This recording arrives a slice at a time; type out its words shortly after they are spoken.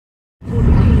Hey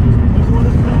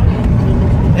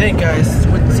guys,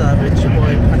 what's up? It's your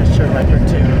boy Punisher Viper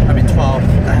 12.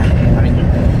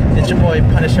 It's your boy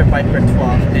Punisher Viper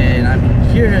 12, and I'm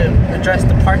here to address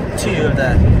the part 2 of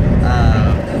that,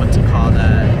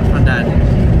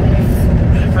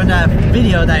 from that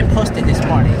video that I posted this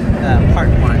morning, part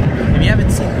 1. If you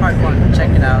haven't seen part 1, check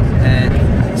it out.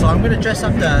 And so I'm gonna address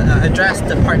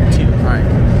the part 2. Alright,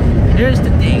 here's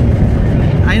the thing.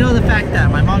 I know the fact that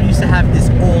my mom used to have this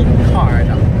old car,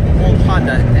 old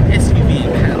Honda, an SUV,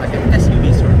 kind of like an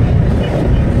SUV sort of.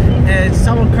 And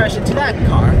someone crashed into that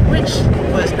car, which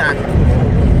was not cool.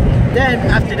 Then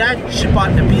after that, she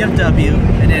bought the BMW,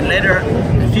 and then later,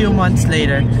 a few months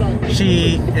later,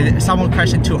 someone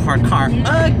crashed into her car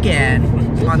again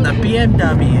on the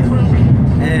BMW.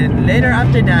 And later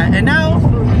after that, and now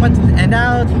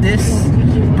this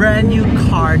brand new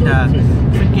car, the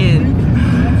freaking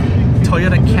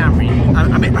Toyota Camry. Not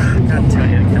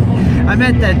Toyota Camry. I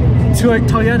meant the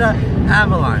Toyota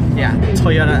Avalon. Yeah,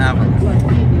 Toyota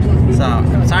Avalon. So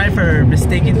I'm sorry for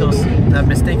mistaking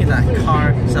that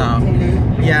car. So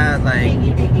yeah,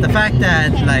 like the fact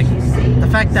that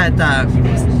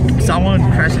someone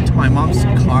crashed into my mom's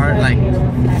car like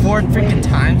 4 freaking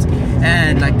times,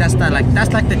 and like that's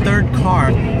like the 3rd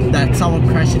car that someone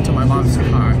crashed into my mom's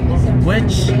car,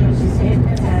 which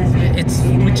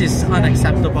is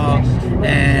unacceptable.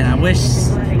 And I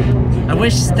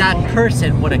wish that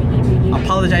person would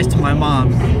apologize to my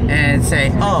mom and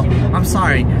say, "Oh, I'm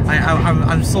sorry.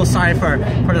 I'm so sorry for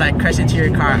like crashing into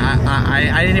your car.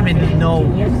 I didn't even know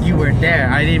you were there.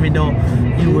 I didn't even know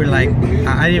you were like.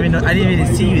 I didn't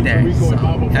even see you there." So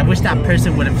I wish that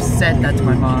person would have said that to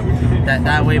my mom.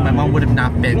 That way my mom would have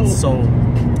not been so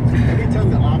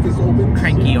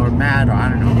cranky or mad, or I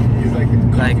don't know.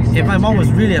 Like if my mom was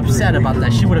really upset about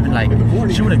that, she would have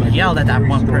yelled at that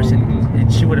one person,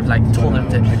 and she would have like told him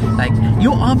to like,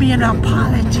 "You owe me an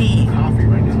apology."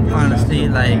 Honestly,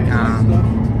 like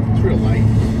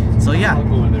so yeah,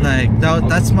 like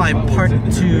that's my part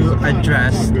 2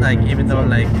 address. Like even though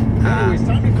like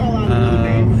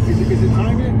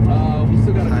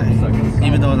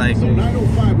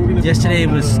yesterday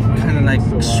was kind of like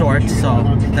short, so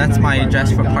that's my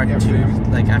address for part 2.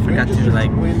 Like I forgot to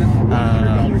like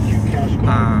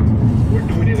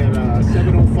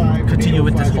continue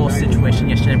with this whole situation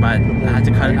yesterday, but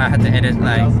I had to edit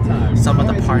like some of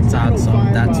the parts out, so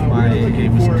that's why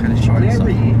it was kind of short.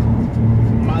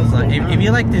 So if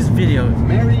you like this video,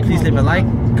 please leave a like,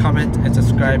 comment, and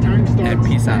subscribe, and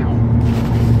peace out.